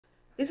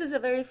This is a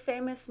very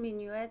famous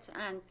minuet,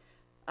 and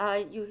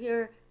you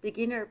hear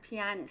beginner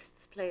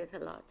pianists play it a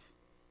lot.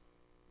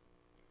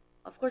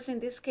 Of course,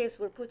 in this case,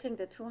 we're putting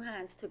the two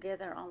hands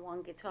together on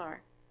one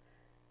guitar.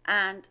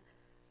 And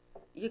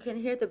you can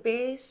hear the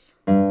bass.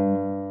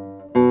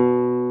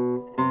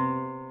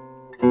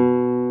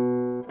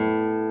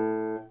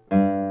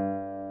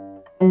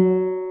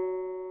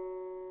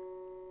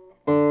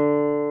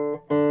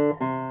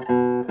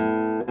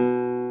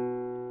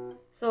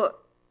 So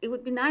it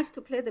would be nice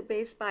to play the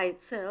bass by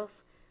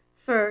itself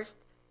first,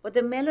 but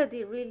the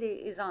melody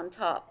really is on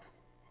top.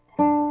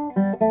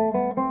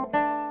 And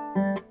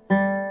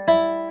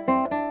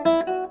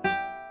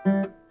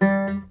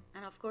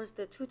of course,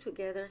 the two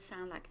together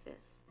sound like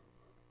this.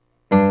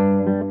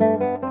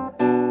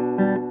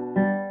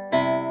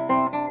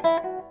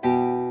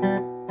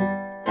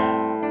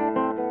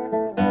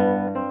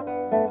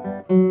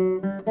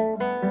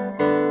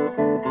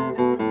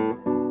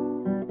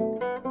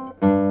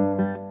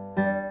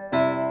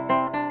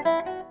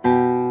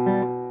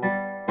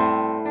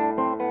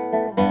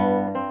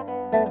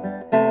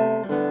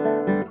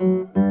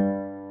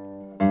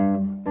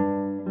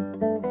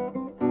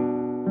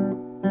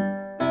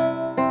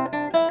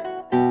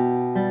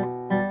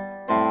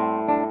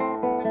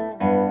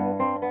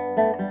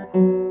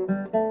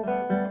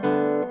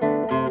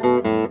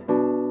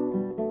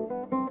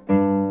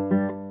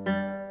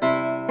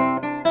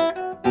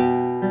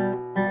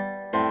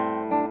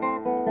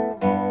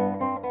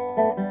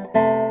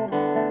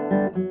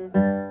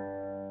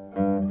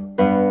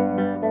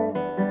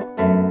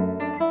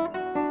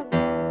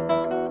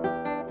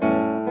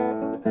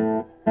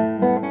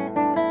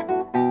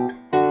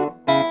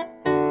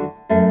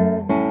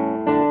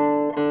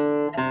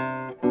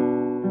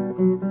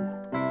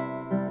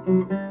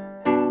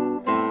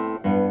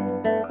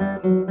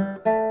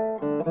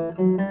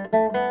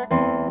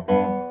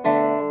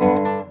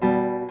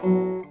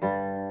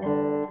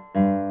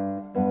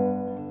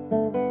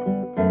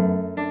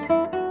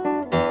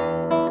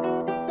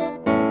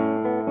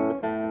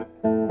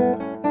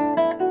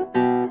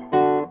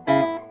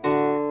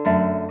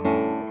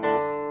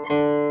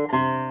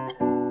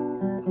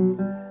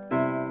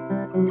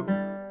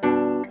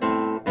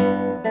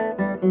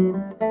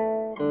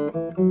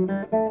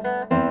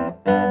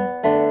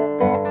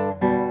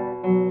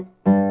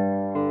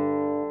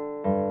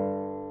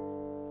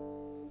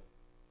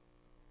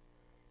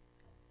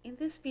 In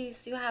this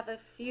piece, you have a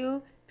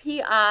few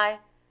PI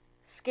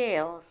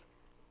scales.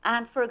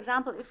 And for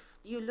example, if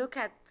you look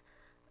at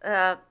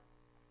the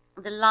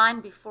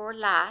line before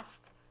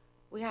last,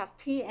 we have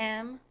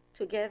PM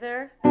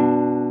together,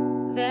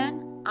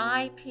 then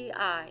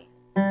IPI.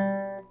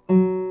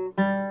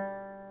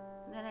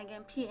 Then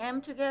again,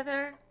 PM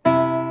together,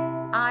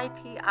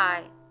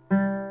 IPI.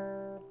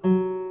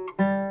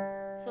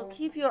 So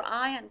keep your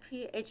I and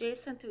P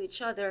adjacent to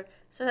each other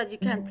so that you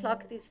can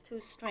pluck these two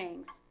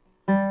strings.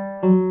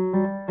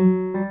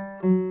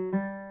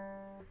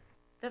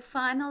 The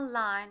final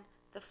line,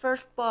 the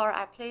first bar,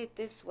 I play it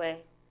this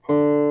way.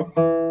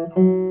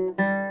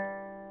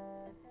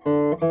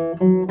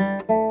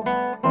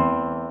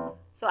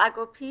 So I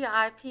go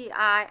PI,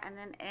 PI, and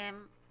then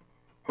M,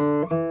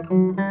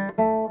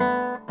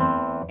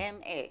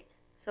 MA.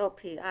 So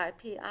PI,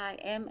 PI,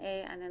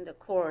 MA, and then the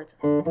chord.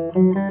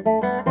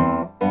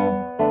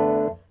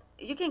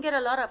 You can get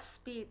a lot of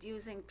speed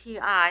using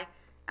PI,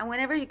 and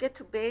whenever you get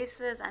to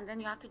basses and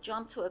then you have to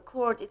jump to a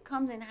chord, it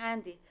comes in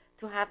handy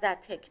to have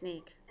that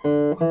technique.